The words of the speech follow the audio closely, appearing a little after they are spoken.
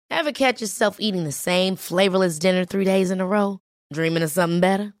Ever catch yourself eating the same flavorless dinner 3 days in a row? Dreaming of something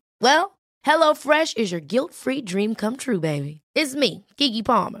better? Well, HelloFresh is your guilt-free dream come true, baby. It's me, Keke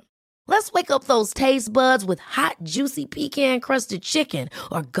Palmer. Let's wake up those taste buds with hot, juicy pecan-crusted chicken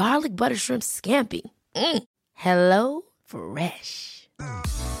or garlic butter shrimp scampi. Hello Fresh.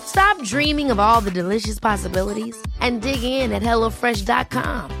 Stop dreaming of all the delicious possibilities and dig in at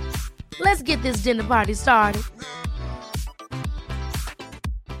HelloFresh.com. Let's get this dinner party started.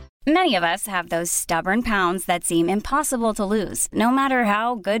 Many of us have those stubborn pounds that seem impossible to lose, no matter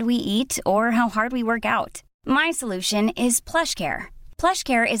how good we eat or how hard we work out. My solution is PlushCare.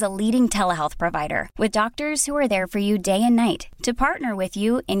 PlushCare is a leading telehealth provider with doctors who are there for you day and night to partner with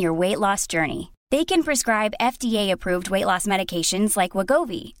you in your weight loss journey. They can prescribe FDA-approved weight loss medications like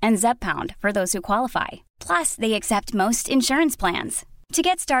Wegovy and Zepbound for those who qualify. Plus, they accept most insurance plans. To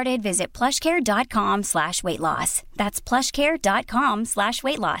get started, visit plushcare.com/weightloss. That's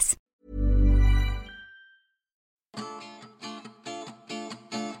plushcare.com/weightloss.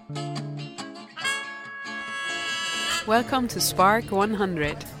 Welcome to Spark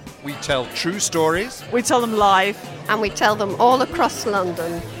 100. We tell true stories. We tell them live. And we tell them all across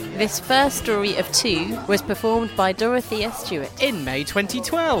London. This first story of two was performed by Dorothea Stewart in May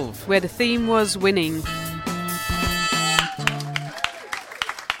 2012, where the theme was winning.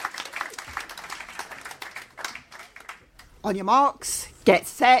 On your marks, get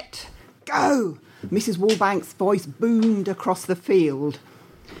set, go! Mrs. Wallbank's voice boomed across the field.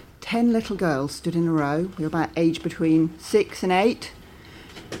 10 little girls stood in a row. We were about aged between 6 and 8.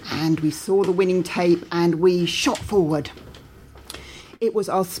 And we saw the winning tape and we shot forward. It was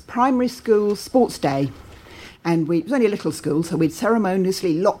our primary school sports day. And it was only a little school, so we'd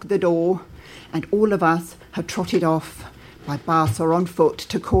ceremoniously locked the door. And all of us had trotted off by bus or on foot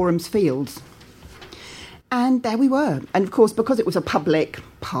to Coram's Fields. And there we were. And of course, because it was a public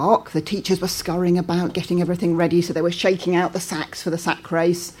park, the teachers were scurrying about, getting everything ready. So they were shaking out the sacks for the sack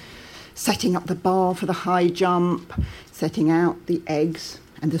race, setting up the bar for the high jump, setting out the eggs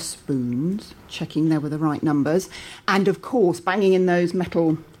and the spoons, checking there were the right numbers. And of course, banging in those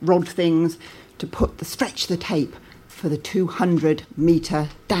metal rod things to stretch the tape for the 200-metre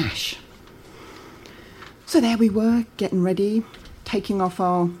dash. So there we were, getting ready, taking off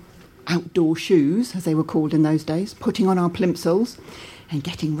our outdoor shoes, as they were called in those days, putting on our plimsolls and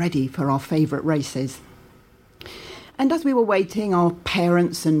getting ready for our favourite races. And as we were waiting, our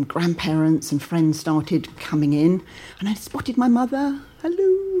parents and grandparents and friends started coming in, and I spotted my mother.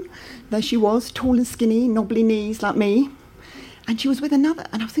 Hello. There she was, tall and skinny, knobbly knees like me. And she was with another,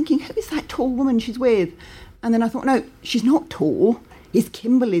 and I was thinking, who is that tall woman she's with? And then I thought, no, she's not tall. It's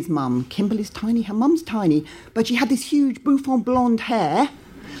Kimberly's mum. Kimberly's tiny, her mum's tiny, but she had this huge bouffant blonde hair.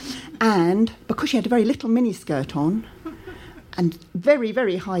 And because she had a very little miniskirt on and very,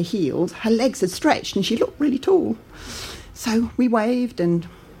 very high heels, her legs had stretched and she looked really tall. So we waved and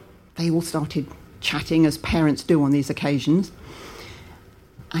they all started chatting, as parents do on these occasions.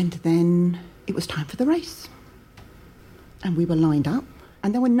 And then it was time for the race. And we were lined up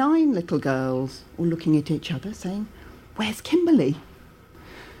and there were 9 little girls all looking at each other saying, "Where's Kimberly?"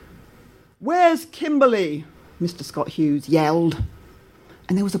 "Where's Kimberly?" Mr. Scott Hughes yelled.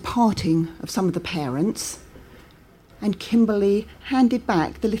 And there was a parting of some of the parents, and Kimberly handed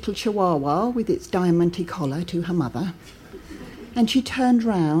back the little chihuahua with its diamante collar to her mother, and she turned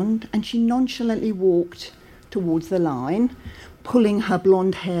round and she nonchalantly walked towards the line, pulling her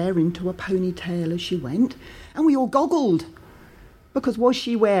blonde hair into a ponytail as she went, and we all goggled, because was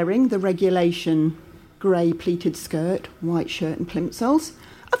she wearing the regulation grey pleated skirt, white shirt and plimsolls?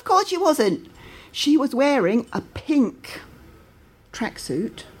 Of course she wasn't. She was wearing a pink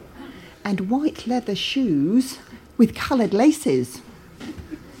tracksuit and white leather shoes with coloured laces.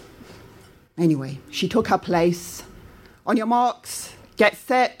 Anyway, she took her place. On your marks, get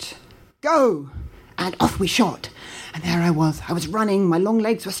set, go! And off we shot. And there I was running, my long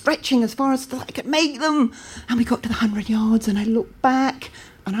legs were stretching as far as I could make them. And we got to the 100 yards and I looked back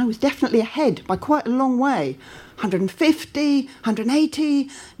and I was definitely ahead by quite a long way. 150, 180,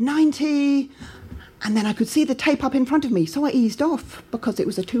 90... And then I could see the tape up in front of me, so I eased off because it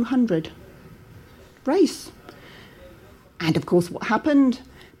was a 200 race. And of course, what happened?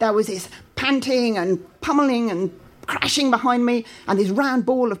 There was this panting and pummeling and crashing behind me, and this round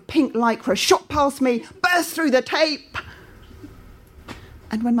ball of pink lycra shot past me, burst through the tape.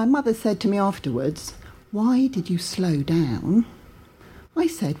 And when my mother said to me afterwards, "Why did you slow down?" I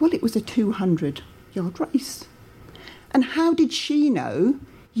said, well, it was a 200-yard race. And how did she know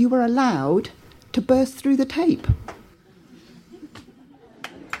you were allowed to burst through the tape?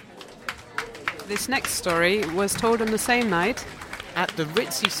 This next story was told on the same night at the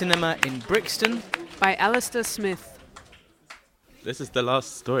Ritzy Cinema in Brixton. By Alistair Smith. This is the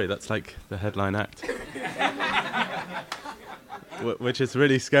last story. That's like the headline act. Which is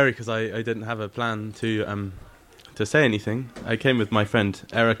really scary because I didn't have a plan to say anything. I came with my friend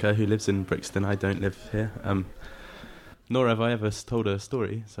Erica, who lives in Brixton. I don't live here. Nor have I ever told her a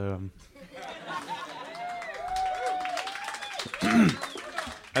story. So,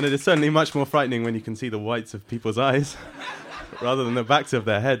 and it is certainly much more frightening when you can see the whites of people's eyes rather than the backs of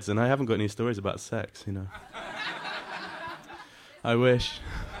their heads. And I haven't got any stories about sex, you know. I wish.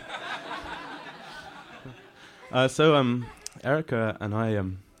 So Erica and I,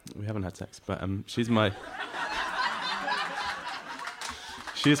 we haven't had sex, but she's my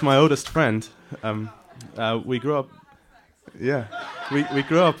oldest friend. We grew up, we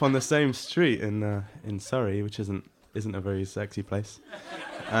grew up on the same street in Surrey, which isn't a very sexy place,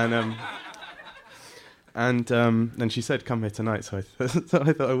 and she said come here tonight, so I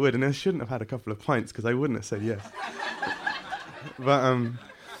thought I would, and I shouldn't have had a couple of pints because I wouldn't have said yes. But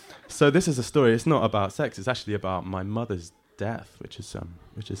so this is a story. It's not about sex. It's actually about my mother's death, which is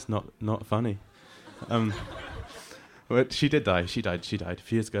not funny. But she did die. She died a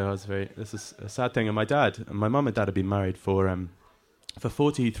few years ago. This is a sad thing. And my mum and dad have been married for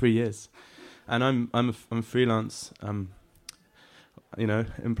 43 years, and I'm a freelance,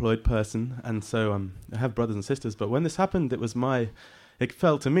 employed person, and so I have brothers and sisters. But when this happened, it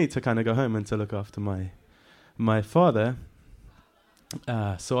fell to me to kind of go home and to look after my father.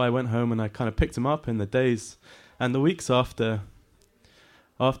 So I went home and I kind of picked him up in the days and the weeks after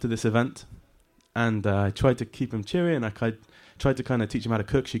this event, and I tried to keep him cheery, and I tried to kind of teach him how to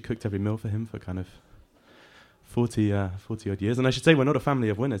cook. She cooked every meal for him for kind of 40 odd years. And I should say we're not a family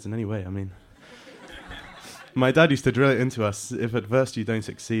of winners in any way. I mean, my dad used to drill it into us: if at first you don't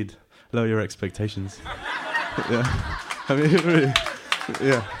succeed, lower your expectations. Yeah, I mean, really,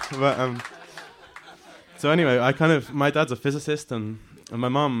 yeah. But so anyway, my dad's a physicist, and my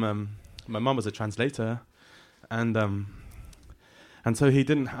mum was a translator, and so he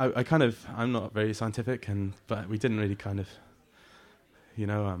didn't. I'm not very scientific, but we didn't really kind of,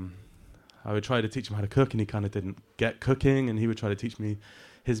 I would try to teach him how to cook, and he kind of didn't get cooking, and he would try to teach me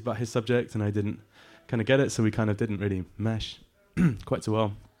his subject, and I didn't kind of get it, so we kind of didn't really mesh quite so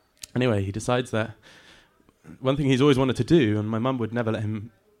well. Anyway, he decides that one thing he's always wanted to do, and my mum would never let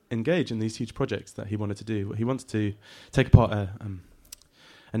him engage in these huge projects that he wanted to do. He wanted to take apart an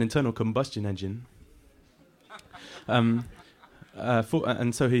internal combustion engine. And so I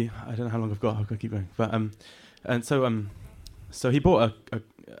don't know how long I've got. I'll keep going. But so he bought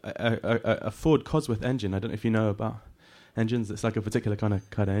a Ford Cosworth engine. I don't know if you know about engines. It's like a particular kind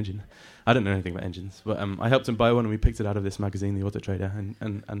of engine. I don't know anything about engines, but I helped him buy one, and we picked it out of this magazine, The Auto Trader,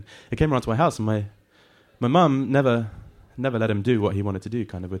 and it came around to my house, and my mum never let him do what he wanted to do,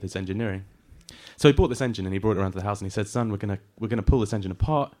 kind of with his engineering. So he bought this engine and he brought it around to the house, and he said, "Son, we're gonna pull this engine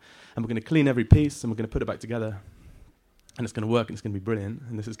apart, and we're gonna clean every piece, and we're gonna put it back together, and it's gonna work, and it's gonna be brilliant,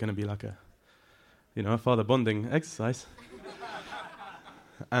 and this is gonna be like a father bonding exercise."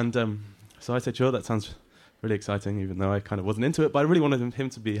 And so I said, "Sure, that sounds really exciting," even though I kind of wasn't into it, but I really wanted him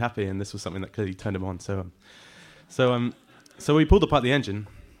to be happy, and this was something that clearly turned him on. So we pulled apart the engine,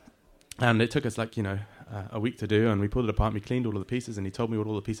 and it took us a week to do, and we pulled it apart, and we cleaned all of the pieces, and he told me what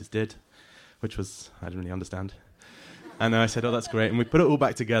all the pieces did, which was, I didn't really understand. And I said, "Oh, that's great." And we put it all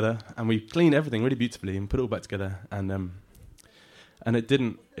back together, and we cleaned everything really beautifully, and put it all back together, and it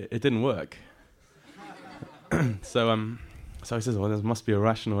didn't work. So he says, "Well, there must be a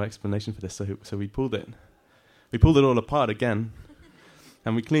rational explanation for this." So we pulled it all apart again,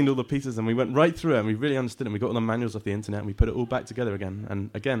 and we cleaned all the pieces, and we went right through it, and we really understood it, and we got all the manuals off the internet, and we put it all back together again, and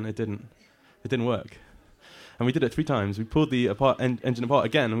again, it didn't work. And we did it 3 times. We pulled the engine apart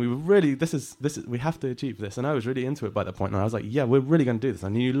again, and we were really, this is we have to achieve this. And I was really into it by that point, and I was like, yeah, we're really going to do this. I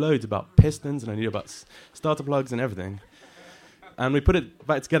knew loads about pistons, and I knew about starter plugs and everything. And we put it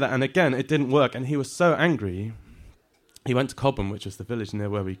back together, and again, it didn't work. And he was so angry, he went to Cobham, which was the village near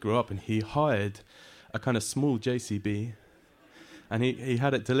where we grew up, and he hired a kind of small JCB, and he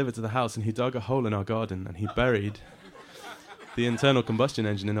had it delivered to the house, and he dug a hole in our garden, and he buried the internal combustion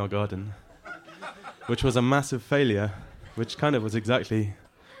engine in our garden, which was a massive failure, which kind of was exactly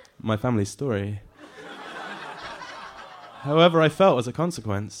my family's story. However, I felt as a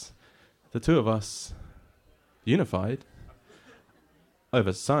consequence, the two of us unified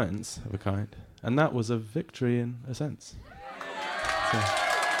over science of a kind, and that was a victory in a sense. So,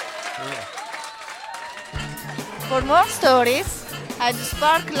 yeah. For more stories, head to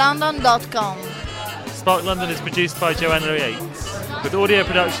sparklondon.com. Spark London is produced by Joanna Yates, with audio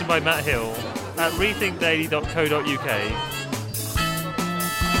production by Matt Hill at rethinkdaily.co.uk.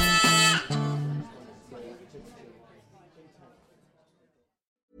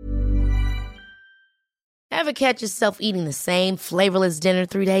 Ever catch yourself eating the same flavorless dinner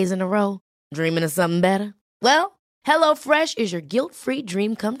 3 days in a row? Dreaming of something better? Well, HelloFresh is your guilt-free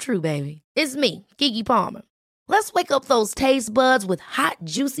dream come true, baby. It's me, Keke Palmer. Let's wake up those taste buds with hot,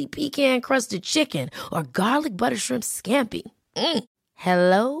 juicy pecan-crusted chicken or garlic butter shrimp scampi.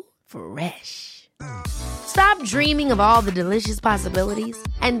 Hello Fresh. Stop dreaming of all the delicious possibilities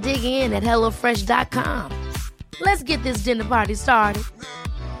and dig in at HelloFresh.com. Let's get this dinner party started.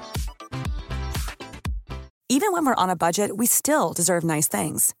 Even when we're on a budget, we still deserve nice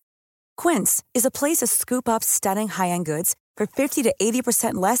things. Quince is a place to scoop up stunning high-end goods for 50 to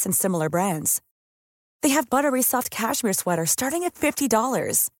 80% less than similar brands. They have buttery soft cashmere sweaters starting at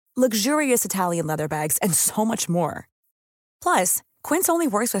 $50, luxurious Italian leather bags, and so much more. Plus, Quince only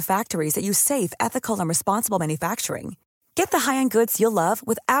works with factories that use safe, ethical, and responsible manufacturing. Get the high-end goods you'll love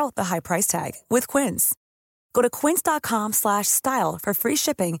without the high price tag with Quince. Go to quince.com/style for free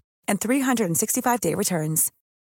shipping and 365-day returns.